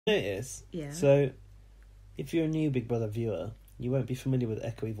Notice. Yeah. So, if you're a new Big Brother viewer, you won't be familiar with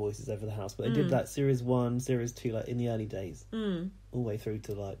echoey voices over the house. But they did that series 1, series 2, like in the early days, all the way through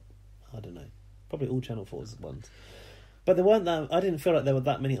to like, I don't know, probably all Channel 4's ones. But there weren't that. I didn't feel like there were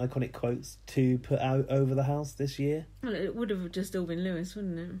that many iconic quotes to put out over the house this year. Well, it would have just all been Lewis,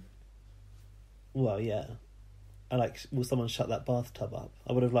 wouldn't it? Well, yeah. I like, will someone shut that bathtub up?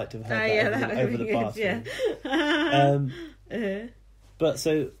 I would have liked to have heard that over the bathroom. Yeah. But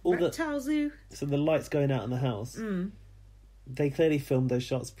so all Reptile Zoo. So the lights going out in the house. They clearly filmed those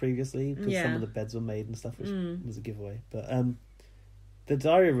shots previously because some of the beds were made and stuff, which was a giveaway. But the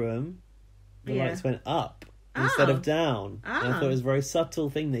diary room, the lights went up instead of down. And I thought it was a very subtle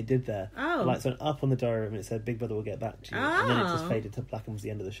thing they did there. The lights went up on the diary room and it said Big Brother will get back to you. And then it just faded to black and was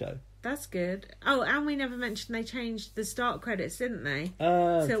the end of the show. That's good. Oh, and we never mentioned they changed the start credits, didn't they?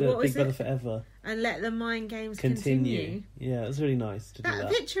 So what was Big Brother Forever. And let the mind games continue. Yeah, it was really nice to do that.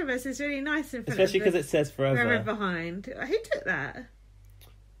 That picture of us is really nice in front especially because it says Forever behind. Who took that?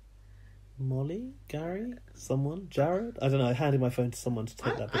 Molly? Gary? Someone? Jared? I don't know. I handed my phone to someone to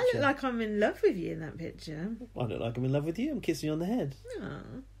take that picture. I look like I'm in love with you in that picture. I look like I'm in love with you. I'm kissing you on the head. Oh,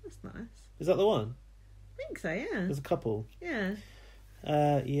 that's nice. Is that the one? I think so, yeah. There's a couple. Yeah.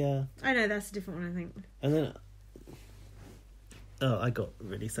 Yeah. I know, that's a different one, I think. And then... I got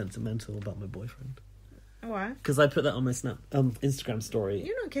really sentimental about my boyfriend. Why? Because I put that on my Instagram story.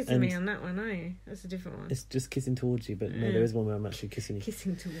 You're not kissing me on that one, are you? That's a different one. It's just kissing towards you, but no, there is one where I'm actually kissing you.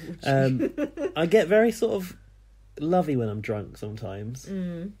 Kissing towards you. I get very sort of lovey when I'm drunk sometimes.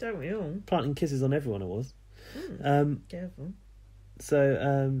 Don't we all? Planting kisses on everyone I was. Careful.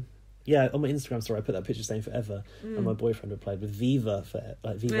 So, yeah, on my Instagram story I put that picture saying Forever, and my boyfriend replied with Viva Forever,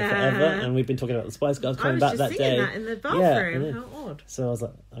 and we've been talking about the Spice Girls coming back that day. I was just singing that in the bathroom. Yeah, how odd. So I was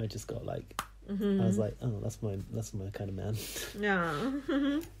like, I just got like, I was like, oh, that's my kind of man. Yeah.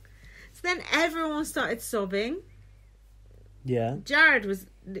 So then everyone started sobbing. Yeah. Jared was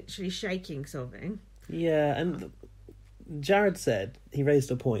literally shaking, sobbing. Yeah, and Jared said, he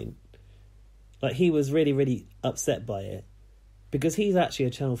raised a point, like he was really, really upset by it. Because he's actually a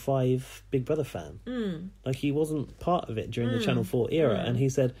Channel 5 Big Brother fan. Like, he wasn't part of it during the Channel 4 era. And he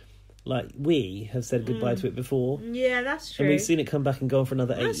said, like, we have said goodbye to it before. Yeah, that's true. And we've seen it come back and go on for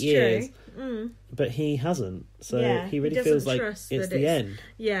another 8 years. But he hasn't. So he really feels like it's the end.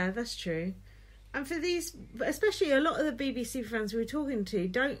 Yeah, that's true. And for these, especially a lot of the BBC fans we were talking to,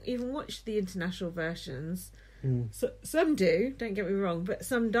 don't even watch the international versions. So, some do, don't get me wrong, but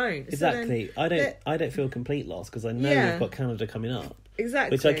some don't. Exactly. So I don't feel complete loss because I know we've got Canada coming up.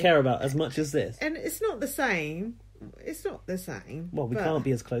 Exactly. Which I care about as much as this. And it's not the same. It's not the same. Well, we can't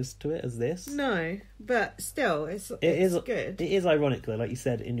be as close to it as this. No, but still, it's good. It is ironic though, like you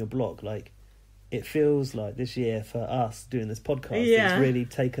said in your blog, like it feels like this year for us doing this podcast, it's really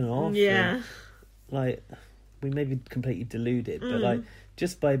taken off. Yeah. And, like, we may be completely deluded, but like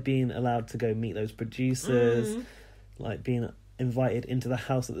just by being allowed to go meet those producers, like being invited into the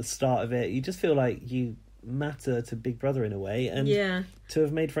house at the start of it, you just feel like you matter to Big Brother in a way. And to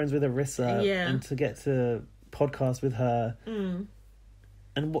have made friends with Arissa and to get to podcast with her and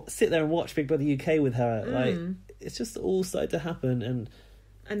sit there and watch Big Brother UK with her, like it's just all started to happen.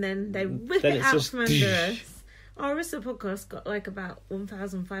 And then they rip it out from under us. Our Arissa podcast got like about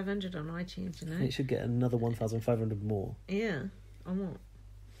 1,500 on iTunes, you know. It should get another 1,500 more. Yeah. On what?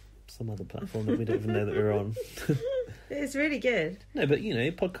 Some other platform that we don't even know that we're on. It's really good. No, but you know,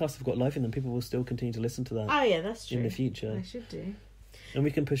 podcasts have got life in them. People will still continue to listen to that. Oh yeah, that's true. In the future, I should do. And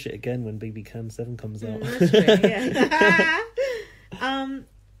we can push it again when BB Cam 7 comes out. That's true. Yeah.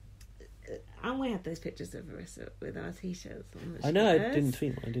 And we had those pictures of Arissa with our t-shirts on. I know, I didn't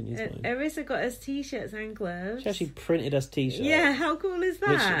tweet mine. I didn't use mine. Arissa got us t-shirts and gloves. She actually printed us t-shirts. Yeah, how cool is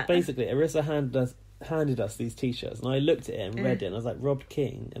that? Which basically, Arissa handed us these t-shirts, and I looked at it and read it, and I was like, Rob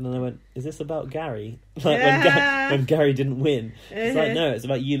King, and then I went, is this about Gary? Like when Gary didn't win. It's like, no, it's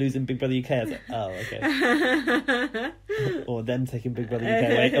about you losing Big Brother UK. I was like, oh, okay. Or them taking Big Brother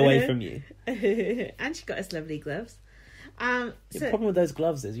UK away from you. And she got us lovely gloves. The problem with those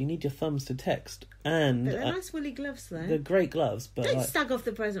gloves is you need your thumbs to text, and but they're nice woolly gloves though. They're great gloves, but don't stag off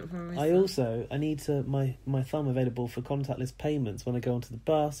the present from Arissa. I need my thumb available for contactless payments when I go onto the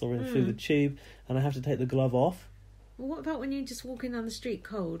bus or through the tube, and I have to take the glove off. Well, what about when you're just walking down the street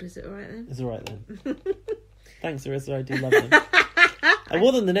cold? Is it all right then? It's all right then. Thanks, Arissa. I do love them. I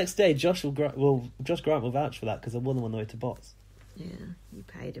wore them the next day. Josh Grant will vouch for that because I wore them on the way to Bots. Yeah, you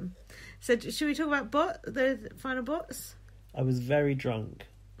paid him. So should we talk about the final Bots? I was very drunk.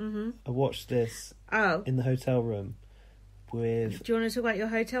 I watched this in the hotel room with... Do you want to talk about your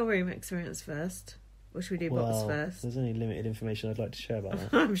hotel room experience first? Or should we do bots first? There's only limited information I'd like to share about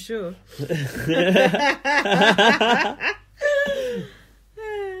that. I'm sure.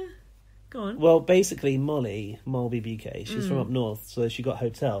 Go on. Well, basically, Mole BBUK, she's from up north, so she got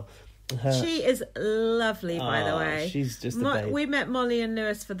hotel. She is lovely, by the way. She's just a babe. We met Molly and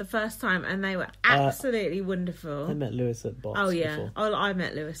Lewis for the first time, and they were absolutely wonderful. I met Lewis at Bots before. Oh, I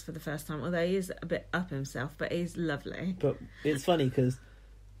met Lewis for the first time, although he is a bit up himself, but he's lovely. But it's funny because,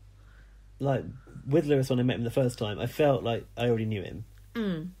 like, with Lewis when I met him the first time, I felt like I already knew him.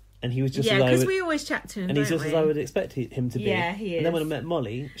 And he was just because we always chat to him, and he's just as I would expect him to be. Yeah, he is. And then when I met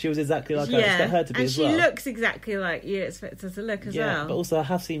Molly, she was exactly like I expect her to be as well. And she looks exactly like you expect her to look as well. Yeah, but also I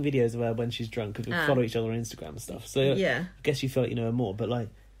have seen videos of her when she's drunk because we follow each other on Instagram and stuff. So I guess you felt you know her more. But like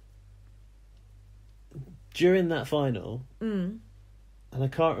during that final, and I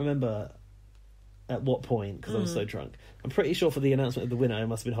can't remember at what point because I was so drunk. I'm pretty sure for the announcement of the winner, I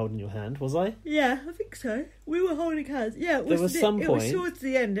must have been holding your hand. Was I? Yeah, I think so. We were holding hands. Yeah, there was some point. It was towards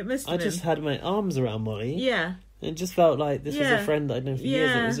the end. It must have been. I just had my arms around Molly. Yeah. It just felt like this was a friend that I'd known for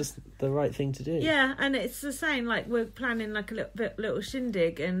years. It was just the right thing to do. Yeah, and it's the same. Like we're planning like a little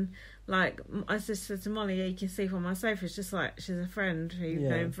shindig, and like I just said to Molly, you can see from my sofa, it's just like she's a friend who you've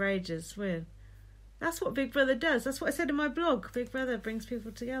known for ages. Weird. That's what Big Brother does. That's what I said in my blog. Big Brother brings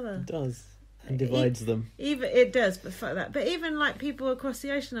people together. It does. And divides them. Even it does, but fuck that. But even like people across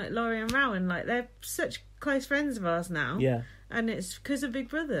the ocean, like Laurie and Rowan, like they're such close friends of ours now. Yeah. And it's because of Big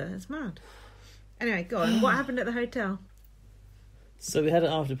Brother. It's mad. Anyway, go on. What happened at the hotel? So we had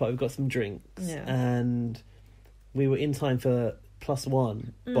an after party. We got some drinks, and we were in time for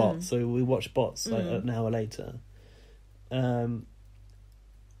 +1 Bots. So we watched Bots like an hour later.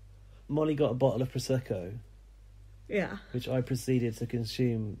 Molly got a bottle of Prosecco. Yeah. Which I proceeded to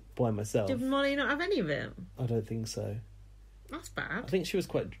consume by myself. Did Molly not have any of it? I don't think so. That's bad. I think she was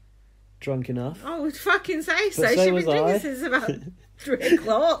quite drunk enough. I would fucking say so. But so She's was been drinking I. since about 3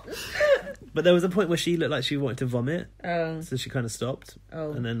 o'clock. But there was a point where she looked like she wanted to vomit. Oh. So she kind of stopped.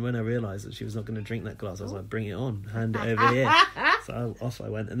 Oh. And then when I realised that she was not going to drink that glass, I was like, bring it on. Hand it over here. So off I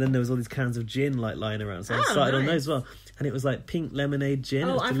went. And then there was all these cans of gin like lying around. So I started on those as well. And it was like pink lemonade gin.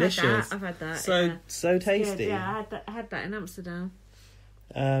 It was delicious. I've had that. So tasty. Good, yeah, I had that in Amsterdam.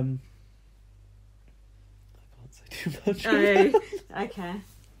 I can't say too much. Oh, okay.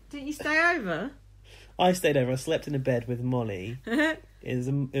 Didn't you stay over? I stayed over. I slept in a bed with Molly. It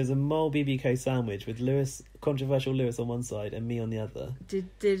was a Mole BBUK sandwich with controversial Lewis on one side and me on the other.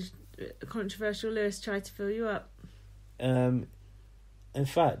 Did controversial Lewis try to fill you up? In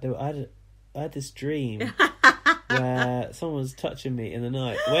fact, I had this dream where someone was touching me in the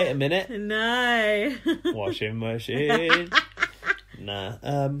night. Wait a minute. No. Washing machine.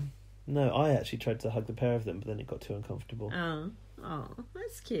 Nah. No, I actually tried to hug the pair of them, but then it got too uncomfortable. Oh,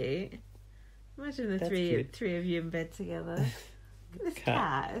 that's cute. Imagine the three of you in bed together. This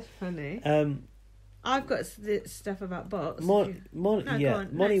cat is funny. I've got stuff about Bots. Molly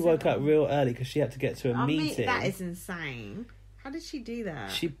woke up real early because she had to get to a meeting. That is insane. How did she do that?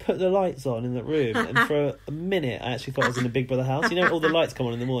 She put the lights on in the room, and for a minute, I actually thought I was in a Big Brother house. You know, all the lights come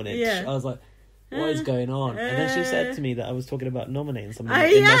on in the morning. Yeah. I was like, what is going on? And then she said to me that I was talking about nominating someone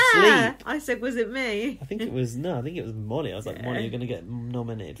in my sleep. I said, was it me? I think it was Molly. I was like, Molly, you're going to get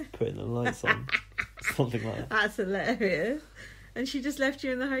nominated for putting the lights on. Something like that. That's hilarious. And she just left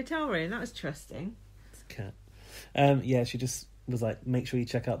you in the hotel room. That was trusting. It's a cat. Yeah, she just was like, make sure you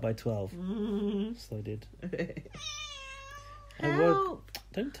check out by 12. So I did.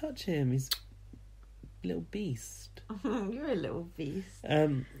 Don't touch him. He's a little beast. You're a little beast.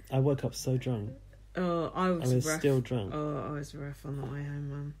 I woke up so drunk. Oh, I was rough. Still drunk. Oh, I was rough on the way home,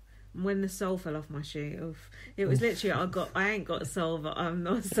 man. When the sole fell off my shoe, it was literally I ain't got a sole, but I'm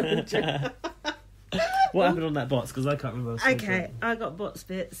not a soldier. What happened on that Bots? Because I can't remember. Okay, I got Bots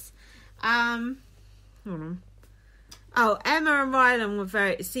bits. Hold on. Oh, Emma and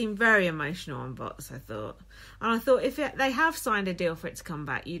Rylan seemed very emotional on Bots, I thought. And I thought if they have signed a deal for it to come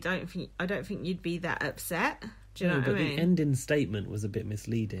back, I don't think you'd be that upset. Do you know what I mean? But the ending statement was a bit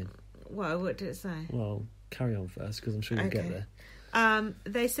misleading. Well, what did it say? Well, carry on first, because I'm sure you'll get there.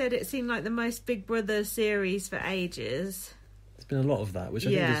 They said it seemed like the most Big Brother series for ages. There's been a lot of that, which I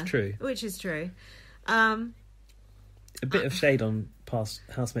think is true. Which is true. A bit of shade on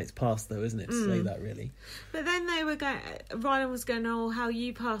housemates past, though, isn't it? To say that, really. But then Rylan was going, oh, how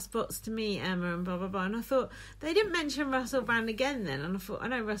you passed Bots to me, Emma, and blah, blah, blah. And I thought, they didn't mention Russell Brand again then. And I thought, I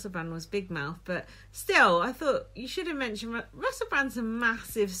know Russell Brand was big mouth, but still, I thought you should have mentioned Russell Brand's a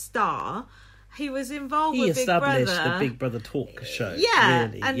massive star. he was involved He with Big Brother. established the Big Brother talk show. Yeah,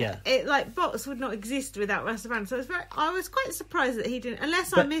 really, and yeah. it like Box would not exist without Russell Brand. So I was quite surprised that he didn't,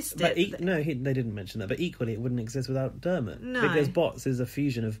 unless I missed it. They didn't mention that. But equally, it wouldn't exist without Dermot. No, because Box is a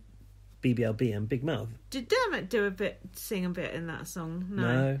fusion of BBLB and Big Mouth. Did Dermot sing a bit in that song?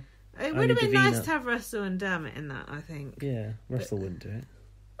 No. It would Only have been Davina. nice to have Russell and Dermot in that, I think. Yeah, Russell wouldn't do it.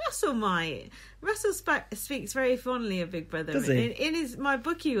 Russell might. Russell speaks very fondly of Big Brother. Does he? In my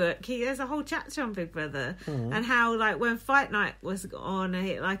BBUK, there's a whole chapter on Big Brother Oh. and how, like, when Fight Night was on, and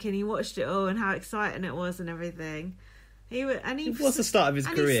he watched it all and how exciting it was and everything. It was the start of his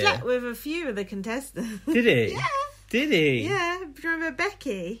career. He slept with a few of the contestants. Did he? Yeah. Did he? Yeah. Do you remember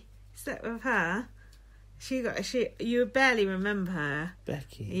Becky? He slept with her. You barely remember her.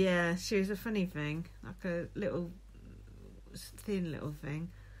 Becky. Yeah, she was a funny thing, like a thin little thing.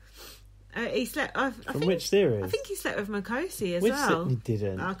 He slept. From which series? I think he slept with Makosi as Which well. He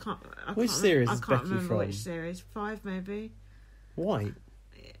didn't. Which series is Becky I can't remember from? which series. 5 maybe. White.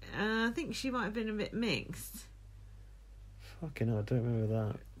 I think she might have been a bit mixed. Fucking hell, I don't remember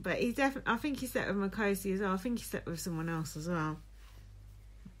that. But he definitely. I think he slept with Makosi as well. I think he slept with someone else as well.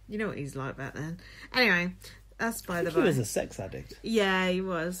 You know what he's like back then. Anyway, that's by the by. He was a sex addict. Yeah, he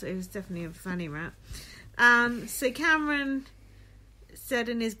was. He was definitely a fanny rat. So Cameron said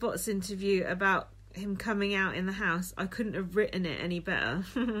in his Bots interview about him coming out in the house, I couldn't have written it any better.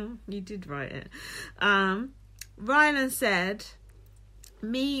 You did write it. Rylan said,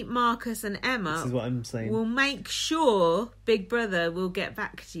 me, Marcus and Emma This is what I'm saying. will make sure Big Brother will get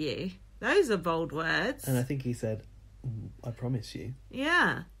back to you. Those are bold words. And I think he said, I promise you.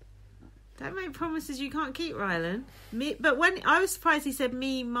 Yeah. Don't make promises you can't keep, Rylan. But when I was surprised he said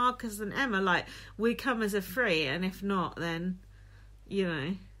me, Marcus and Emma, like, we come as a free, and if not, then, you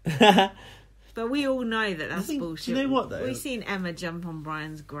know. But we all know that that's bullshit. Do you know what, though? We've seen Emma jump on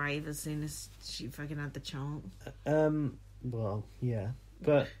Brian's grave as soon as she fucking had the chance. Well, yeah.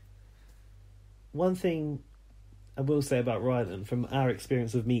 But one thing I will say about Rylan, from our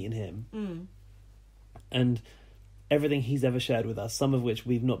experience of meeting him, and everything he's ever shared with us, some of which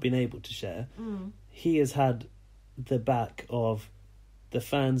we've not been able to share, he has had the back of the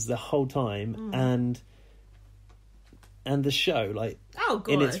fans the whole time, and the show, like,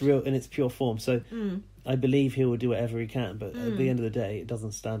 in its pure form. So I believe he will do whatever he can, but at the end of the day, it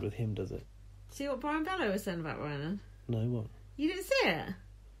doesn't stand with him, does it? See what Brian Bello was saying about Rylan? No, what? You didn't see it?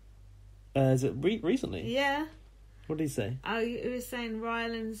 Is it recently? Yeah. What did he say? Oh, he was saying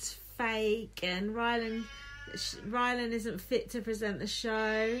Rylan's fake and Rylan isn't fit to present the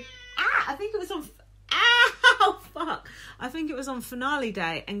show. I think it was on... Ow, fuck. I think it was on finale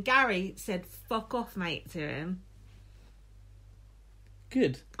day, and Gary said, fuck off, mate, to him.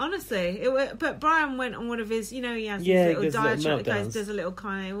 Good. Honestly. But Brian went on one of his... You know, he has Yeah, his little diatribe, meltdowns. does a little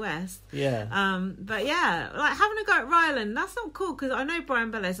Kanye West. Yeah. But yeah, like, having a go at Rylan, that's not cool, because I know Brian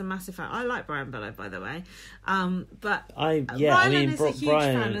Bello's a massive fan. I like Brian Bello, by the way. But Rylan is a huge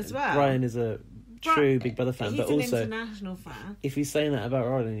fan as well. Brian is a true Big Brother fan, but he's also an international fan. if he's saying that about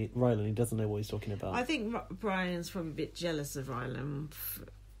Rylan, he doesn't know what he's talking about. I think Brian's probably a bit jealous of Rylan,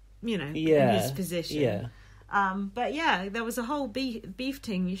 you know, in Yeah. his position. Yeah. But yeah, there was a whole beef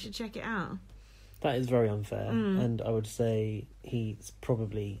thing. You should check it out. That is very unfair, and I would say he's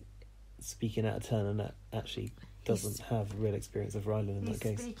probably speaking out of turn, and that actually doesn't have real experience of Rylan in that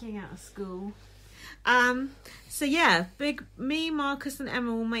case. He's speaking out of school. So yeah, me, Marcus and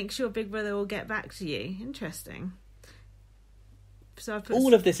Emma will make sure Big Brother will get back to you. Interesting. So I put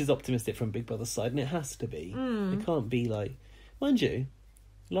all of this is optimistic from Big Brother's side, and it has to be. It can't be like... Mind you,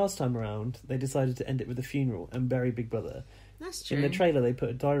 last time around, they decided to end it with a funeral and bury Big Brother. That's true. In the trailer, they put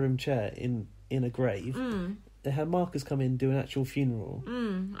a diary room chair in a grave. They had Marcus come in and do an actual funeral. I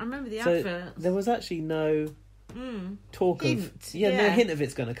remember the So advert. there was actually no talk Hint, of... no hint of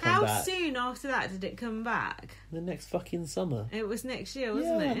it's going to come How back. soon after that did it come back? The next fucking summer. It was next year,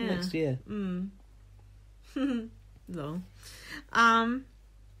 wasn't it? Yeah, next year. Long.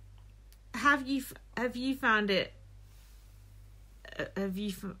 Have you found it? Have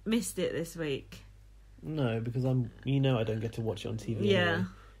you missed it this week? No, because I don't get to watch it on TV anyway,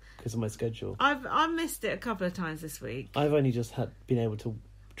 because of my schedule. I missed it a couple of times this week. I've only just been able to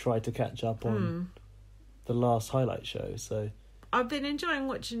try to catch up on the last highlight show, so I've been enjoying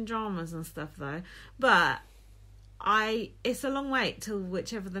watching dramas and stuff though, but it's a long wait till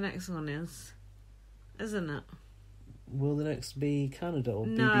whichever the next one is, isn't it? Will the next be Canada or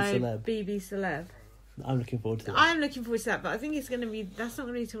No, BB Celeb? BB Celeb. I'm looking forward to that. I'm looking forward to that, but I think that's not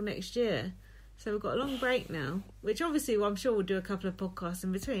going to be till next year. So we've got a long break now, which obviously I'm sure we'll do a couple of podcasts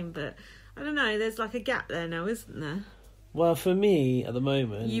in between, but I don't know, there's like a gap there now, isn't there? Well, for me, at the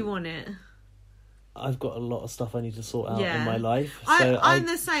moment... You want it? I've got a lot of stuff I need to sort out in my life. So I'm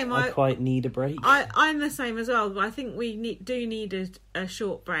the same. I quite need a break. I'm the same as well. I think we need a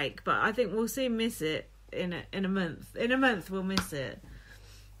short break, but I think we'll soon miss it in a month. In a month, we'll miss it.